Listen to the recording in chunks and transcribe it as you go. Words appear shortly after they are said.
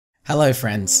Hello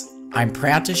friends, I'm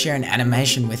proud to share an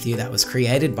animation with you that was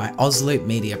created by OsLoop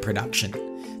Media Production.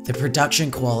 The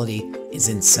production quality is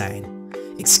insane.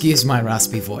 Excuse my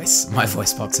raspy voice, my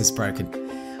voice box is broken.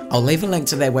 I'll leave a link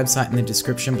to their website in the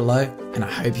description below, and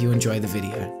I hope you enjoy the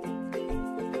video.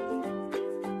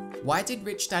 Why Did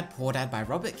Rich Dad Poor Dad by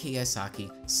Robert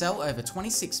Kiyosaki sell over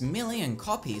 26 million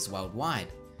copies worldwide?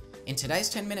 In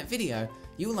today's 10-minute video,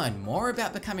 you'll learn more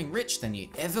about becoming rich than you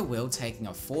ever will taking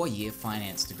a 4-year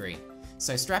finance degree.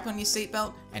 So strap on your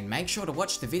seatbelt and make sure to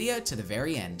watch the video to the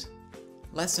very end.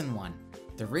 Lesson 1.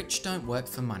 The rich don't work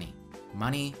for money.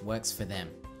 Money works for them.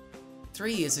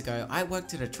 3 years ago, I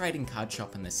worked at a trading card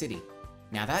shop in the city.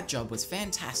 Now that job was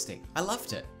fantastic. I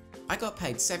loved it. I got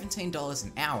paid $17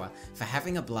 an hour for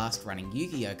having a blast running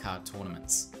Yu-Gi-Oh card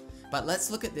tournaments. But let's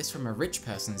look at this from a rich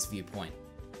person's viewpoint.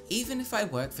 Even if I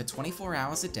worked for 24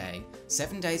 hours a day,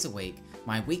 7 days a week,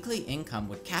 my weekly income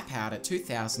would cap out at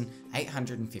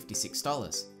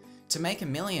 $2,856. To make $1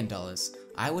 million,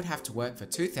 I would have to work for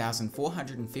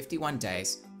 2,451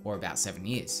 days, or about 7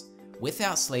 years,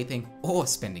 without sleeping or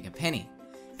spending a penny.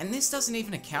 And this doesn't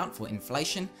even account for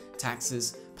inflation,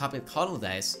 taxes, public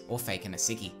holidays, or faking a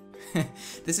sickie.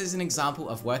 This is an example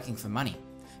of working for money.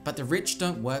 But the rich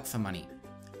don't work for money.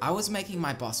 I was making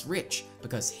my boss rich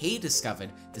because he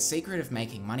discovered the secret of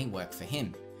making money work for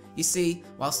him. You see,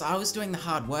 whilst I was doing the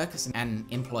hard work as an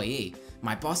employee,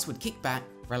 my boss would kick back,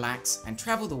 relax, and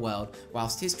travel the world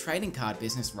whilst his trading card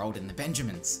business rolled in the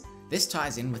Benjamins. This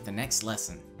ties in with the next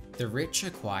lesson. The rich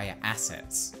acquire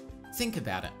assets. Think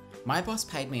about it. My boss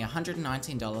paid me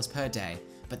 $119 per day,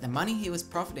 but the money he was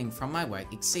profiting from my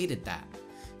work exceeded that.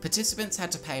 Participants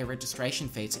had to pay a registration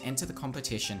fee to enter the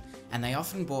competition, and they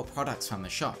often bought products from the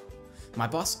shop. My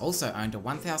boss also owned a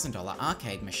 $1,000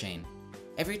 arcade machine.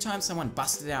 Every time someone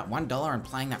busted out $1 and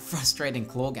playing that frustrating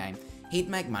claw game, he'd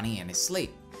make money in his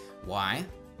sleep. Why?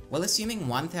 Well, assuming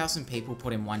 1,000 people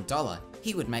put in $1,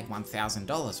 he would make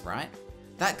 $1,000, right?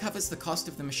 That covers the cost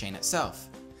of the machine itself.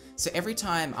 So every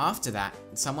time after that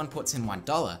someone puts in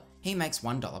 $1, he makes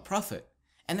 $1 profit.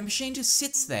 And the machine just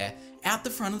sits there out the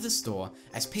front of the store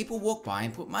as people walk by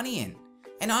and put money in.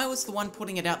 And I was the one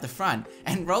putting it out the front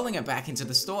and rolling it back into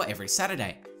the store every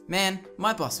Saturday. Man,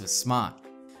 my boss was smart.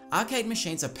 Arcade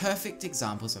machines are perfect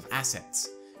examples of assets.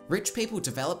 Rich people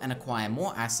develop and acquire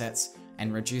more assets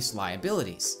and reduce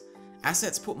liabilities.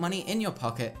 Assets put money in your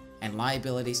pocket and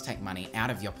liabilities take money out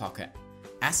of your pocket.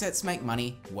 Assets make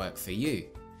money work for you.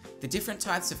 The different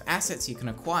types of assets you can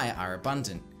acquire are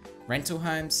abundant. Rental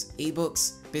homes,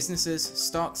 ebooks, businesses,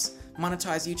 stocks,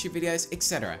 monetize YouTube videos,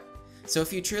 etc. So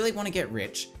if you truly want to get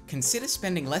rich, consider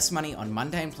spending less money on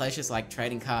mundane pleasures like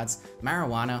trading cards,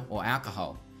 marijuana, or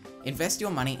alcohol. Invest your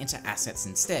money into assets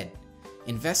instead.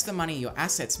 Invest the money your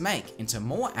assets make into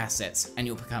more assets and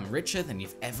you'll become richer than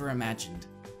you've ever imagined.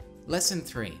 Lesson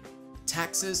 3.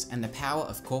 Taxes and the power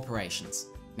of corporations.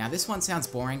 Now this one sounds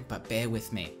boring, but bear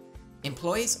with me.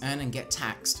 Employees earn and get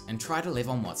taxed and try to live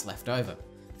on what's left over.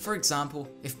 For example,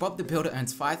 if Bob the Builder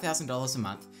earns $5,000 a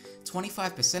month,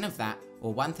 25% of that,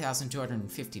 or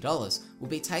 $1,250, will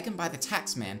be taken by the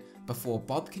taxman before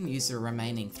Bob can use the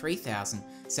remaining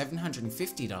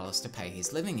 $3,750 to pay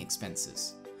his living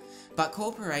expenses. But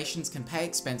corporations can pay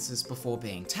expenses before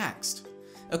being taxed.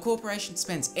 A corporation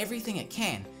spends everything it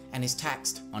can and is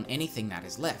taxed on anything that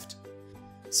is left.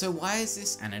 So why is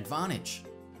this an advantage?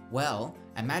 Well,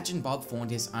 imagine Bob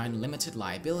formed his own limited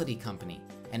liability company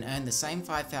and earned the same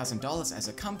 $5,000 as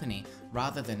a company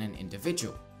rather than an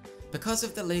individual. Because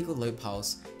of the legal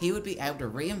loopholes, he would be able to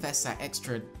reinvest that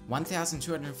extra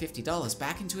 $1,250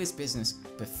 back into his business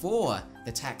before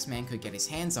the taxman could get his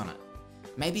hands on it.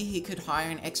 Maybe he could hire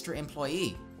an extra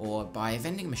employee or buy a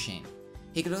vending machine.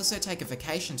 He could also take a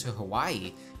vacation to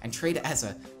Hawaii and treat it as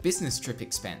a business trip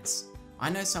expense. I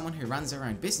know someone who runs their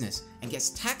own business and gets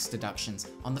tax deductions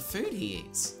on the food he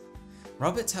eats.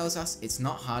 Robert tells us it's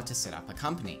not hard to set up a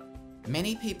company.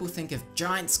 Many people think of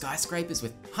giant skyscrapers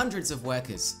with hundreds of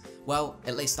workers. Well,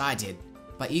 at least I did.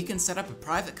 But you can set up a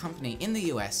private company in the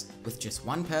US with just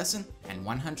one person and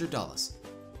 $100.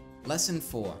 Lesson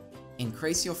 4.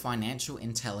 Increase your financial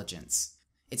intelligence.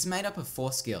 It's made up of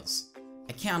 4 skills.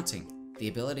 Accounting, the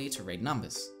ability to read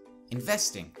numbers.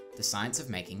 Investing, the science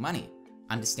of making money.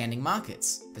 Understanding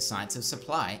markets, the science of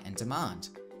supply and demand.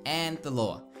 And the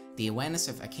law, the awareness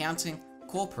of accounting,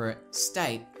 corporate,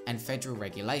 state, and federal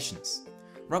regulations.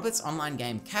 Robert's online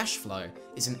game Cash Flow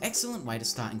is an excellent way to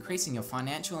start increasing your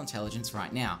financial intelligence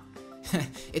right now.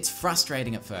 It's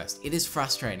frustrating at first, it is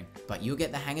frustrating, but you'll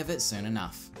get the hang of it soon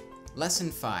enough.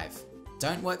 Lesson 5.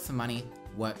 Don't work for money,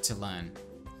 work to learn.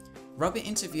 Robert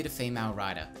interviewed a female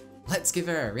writer. Let's give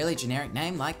her a really generic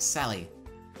name like Sally.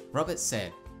 Robert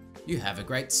said, You have a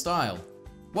great style.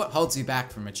 What holds you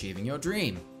back from achieving your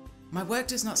dream? My work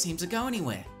does not seem to go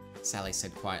anywhere, Sally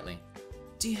said quietly.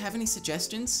 Do you have any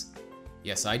suggestions?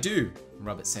 Yes, I do,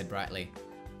 Robert said brightly.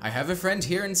 I have a friend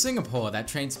here in Singapore that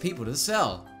trains people to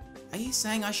sell. Are you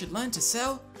saying I should learn to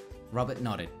sell? Robert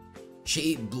nodded.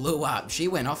 She blew up. She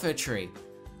went off her tree.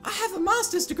 I have a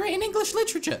master's degree in English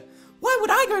literature. Why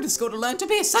would I go to school to learn to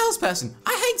be a salesperson?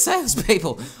 I hate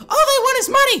salespeople. All they want is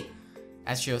money.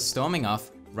 As she was storming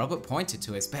off, Robert pointed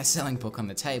to his best-selling book on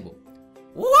the table.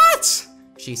 What?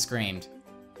 She screamed.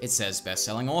 It says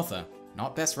best-selling author,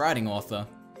 not best writing author.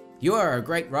 You are a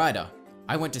great writer.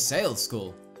 I went to sales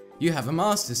school. You have a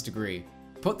master's degree.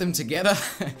 Put them together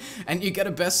and you get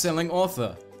a best-selling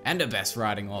author and a best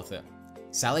writing author.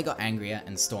 Sally got angrier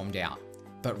and stormed out,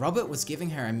 but Robert was giving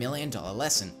her $1 million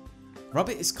lesson.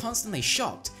 Robert is constantly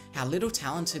shocked how little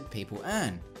talented people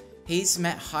earn. He's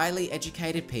met highly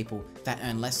educated people that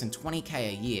earn less than $20K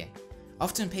a year.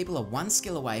 Often people are one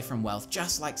skill away from wealth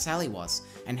just like Sally was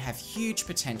and have huge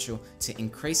potential to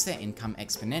increase their income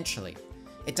exponentially.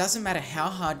 It doesn't matter how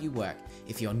hard you work,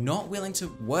 if you're not willing to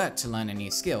work to learn a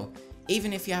new skill,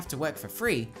 even if you have to work for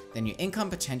free, then your income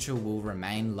potential will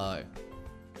remain low.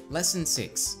 Lesson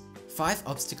 6. 5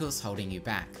 obstacles holding you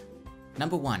back.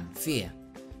 Number 1. Fear.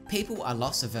 People are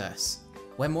loss averse.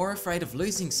 We're more afraid of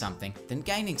losing something than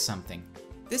gaining something.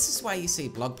 This is why you see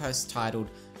blog posts titled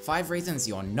 5 reasons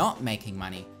you're not making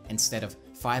money instead of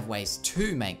 5 ways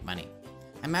to make money.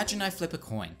 Imagine I flip a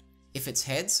coin. If it's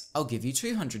heads, I'll give you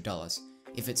 $200.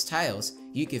 If it's tails,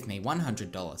 you give me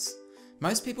 $100.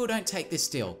 Most people don't take this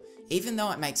deal, even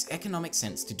though it makes economic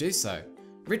sense to do so.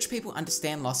 Rich people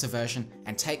understand loss aversion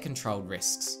and take controlled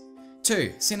risks.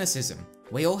 2. Cynicism.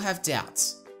 We all have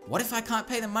doubts. What if I can't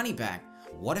pay the money back?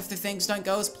 What if the things don't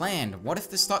go as planned? What if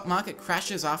the stock market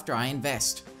crashes after I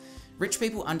invest? Rich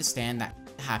people understand that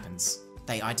happens.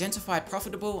 They identify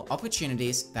profitable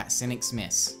opportunities that cynics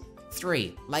miss.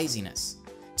 3. Laziness.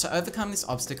 To overcome this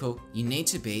obstacle, you need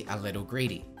to be a little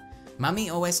greedy. Mummy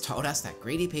always told us that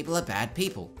greedy people are bad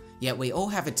people, yet we all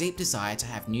have a deep desire to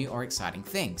have new or exciting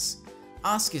things.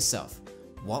 Ask yourself,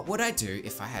 what would I do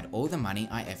if I had all the money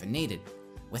I ever needed?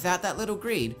 Without that little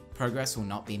greed, progress will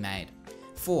not be made.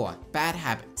 4. Bad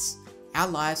habits. Our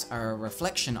lives are a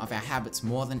reflection of our habits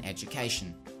more than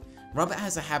education. Robert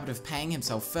has a habit of paying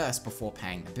himself first before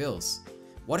paying the bills.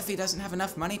 What if he doesn't have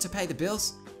enough money to pay the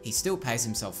bills? He still pays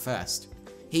himself first.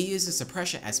 He uses the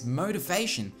pressure as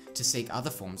motivation to seek other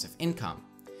forms of income.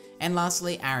 And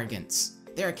lastly, arrogance.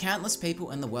 There are countless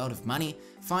people in the world of money,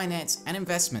 finance, and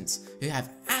investments who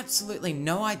have absolutely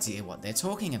no idea what they're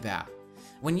talking about.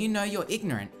 When you know you're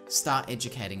ignorant, start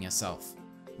educating yourself.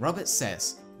 Robert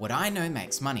says, what I know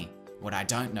makes money, what I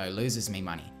don't know loses me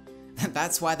money.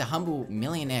 That's why the humble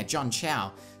millionaire John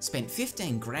Chow spent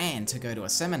 15 grand to go to a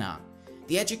seminar.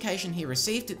 The education he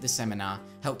received at the seminar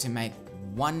helped him make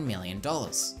 $1 million.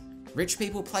 Rich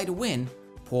people play to win,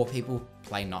 poor people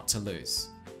play not to lose.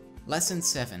 Lesson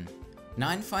 7.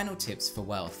 9 final tips for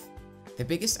wealth. The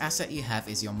biggest asset you have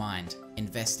is your mind.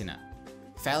 Invest in it.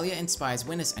 Failure inspires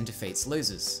winners and defeats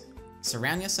losers.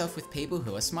 Surround yourself with people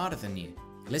who are smarter than you.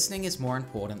 Listening is more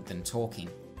important than talking.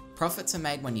 Profits are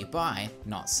made when you buy,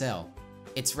 not sell.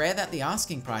 It's rare that the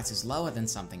asking price is lower than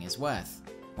something is worth.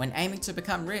 When aiming to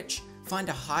become rich, find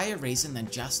a higher reason than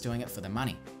just doing it for the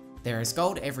money. There is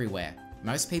gold everywhere.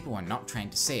 Most people are not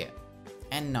trained to see it.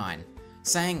 And 9.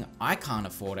 Saying, I can't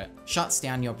afford it, shuts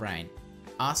down your brain.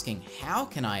 Asking, how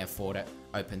can I afford it,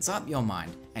 opens up your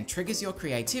mind and triggers your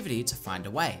creativity to find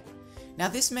a way. Now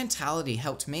this mentality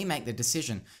helped me make the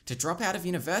decision to drop out of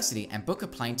university and book a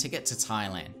plane ticket to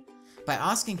Thailand. By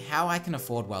asking how I can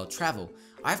afford world travel,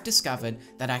 I've discovered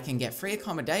that I can get free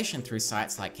accommodation through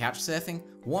sites like Couchsurfing,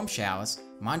 Warm Showers,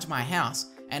 Mind My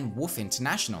House, and Woof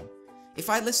International. If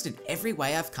I listed every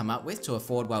way I've come up with to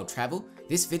afford world travel,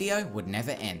 this video would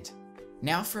never end.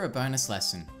 Now for a bonus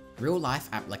lesson, real life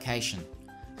application.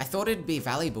 I thought it'd be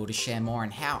valuable to share more on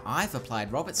how I've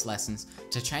applied Robert's lessons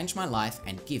to change my life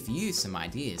and give you some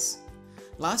ideas.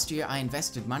 Last year I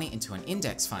invested money into an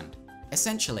index fund.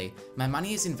 Essentially, my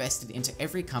money is invested into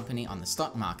every company on the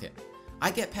stock market. I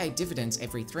get paid dividends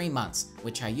every 3 months,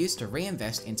 which I use to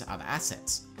reinvest into other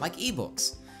assets, like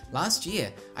ebooks. Last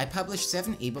year, I published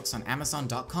 7 ebooks on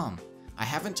Amazon.com. I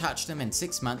haven't touched them in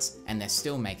 6 months and they're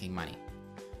still making money.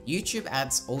 YouTube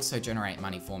ads also generate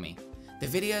money for me. The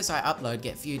videos I upload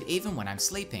get viewed even when I'm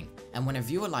sleeping, and when a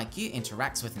viewer like you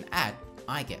interacts with an ad,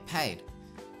 I get paid.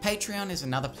 Patreon is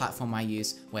another platform I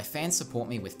use where fans support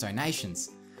me with donations.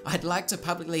 I'd like to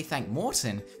publicly thank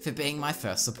Morton for being my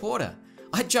first supporter.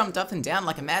 I jumped up and down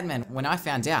like a madman when I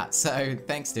found out, so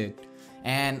thanks dude.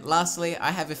 And lastly,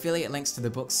 I have affiliate links to the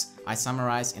books I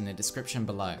summarize in the description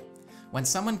below. When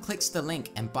someone clicks the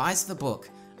link and buys the book,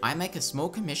 I make a small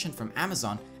commission from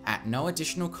Amazon at no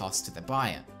additional cost to the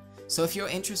buyer. So if you're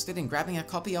interested in grabbing a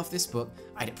copy of this book,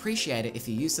 I'd appreciate it if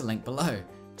you use the link below.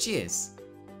 Cheers!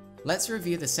 Let's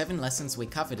review the 7 lessons we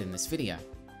covered in this video.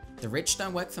 The rich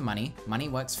don't work for money, money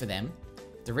works for them.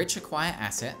 The rich acquire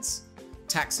assets.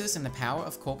 Taxes and the power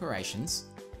of corporations.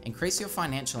 Increase your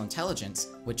financial intelligence,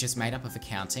 which is made up of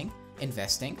accounting,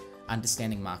 investing,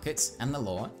 understanding markets, and the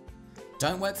law.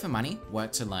 Don't work for money,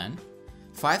 work to learn.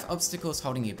 5 obstacles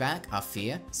holding you back are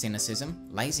fear, cynicism,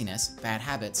 laziness, bad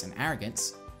habits, and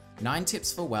arrogance. 9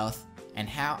 tips for wealth, and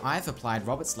how I've applied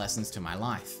Robert's lessons to my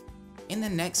life. In the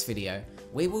next video,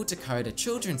 we will decode a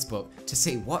children's book to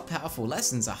see what powerful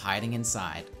lessons are hiding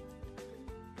inside.